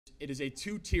it is a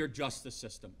two-tier justice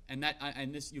system. And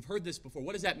this, you've heard this before.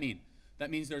 What does that mean? That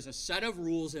means there's a set of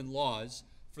rules and laws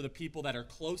for the people that are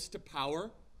close to power,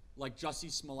 like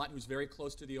Jussie Smollett, who's very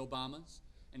close to the Obamas,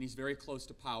 and he's very close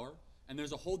to power. And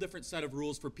there's a whole different set of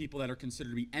rules for people that are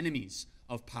considered to be enemies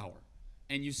of power.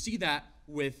 And you see that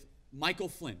with Michael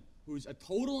Flynn, who's a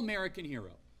total American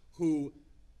hero, who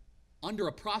under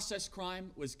a process crime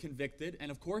was convicted.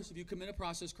 And of course, if you commit a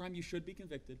process crime, you should be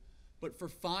convicted. But for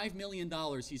 $5 million,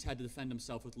 he's had to defend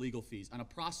himself with legal fees on a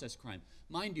process crime.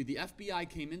 Mind you, the FBI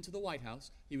came into the White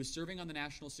House. He was serving on the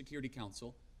National Security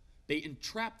Council. They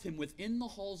entrapped him within the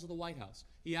halls of the White House.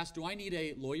 He asked, do I need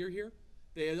a lawyer here?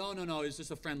 They said, oh, no, it's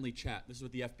just a friendly chat. This is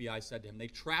what the FBI said to him. They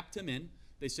trapped him in.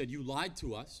 They said, you lied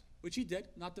to us, which he did,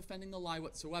 not defending the lie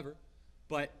whatsoever.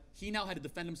 But he now had to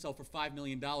defend himself for $5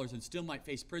 million and still might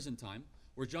face prison time,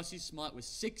 where Jussie Smollett was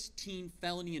 16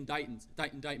 felony indictments,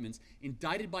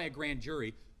 indicted by a grand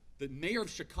jury. The mayor of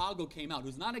Chicago came out,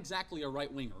 who's not exactly a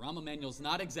right-winger. Rahm Emanuel's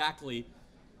not exactly,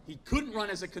 he couldn't run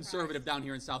as a conservative down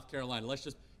here in South Carolina.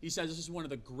 He says this is one of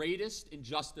the greatest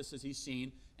injustices he's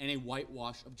seen and a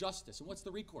whitewash of justice. And what's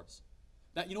the recourse?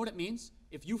 You know what it means?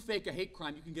 If you fake a hate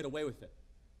crime, you can get away with it.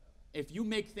 If you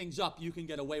make things up, you can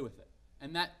get away with it.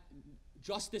 And that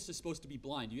justice is supposed to be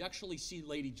blind. You actually see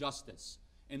Lady Justice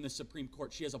in the Supreme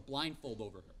Court. She has a blindfold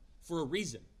over her for a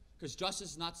reason, because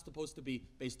justice is not supposed to be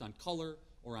based on color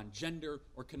or on gender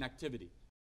or connectivity.